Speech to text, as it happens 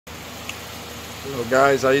Hello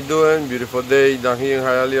guys, how you doing? Beautiful day down here in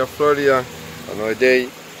Hialeah, Florida. Another day.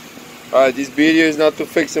 This video is not to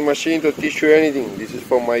fix the machine, to teach you anything. This is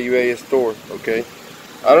for my UA store, okay?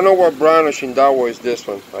 I don't know what brand of Shindaiwa is this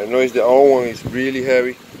one. I know it's the old one. It's really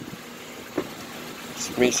heavy.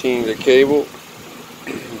 It's missing the cable.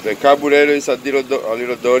 The carburetor is a little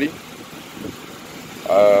dirty.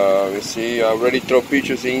 You see, I already throw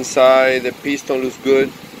pictures inside. The piston looks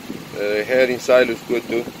good. The head inside looks good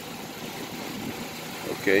too.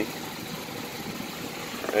 Okay.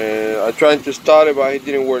 I tried to start it, but it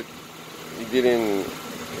didn't work. It didn't.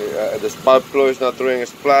 The spark plug is not throwing a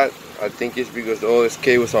splat. I think it's because all these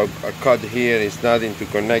cables are cut here. It's nothing to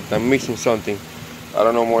connect. I'm missing something. I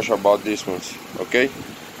don't know much about these ones. Okay.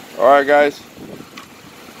 All right, guys.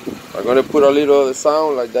 I'm gonna put a little of the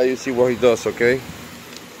sound like that. You see what he does. Okay.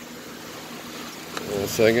 In a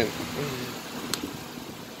second.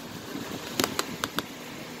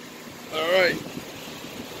 All right.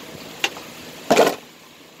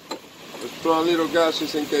 Let's throw a little gas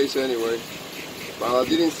just in case anyway. But I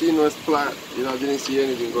didn't see no splat. You know, I didn't see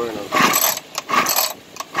anything going on.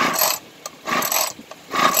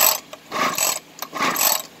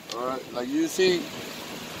 Alright, like you see,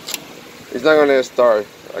 it's not gonna start.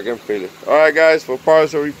 I can feel it. Alright guys, for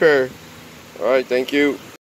parts or repair. Alright, thank you.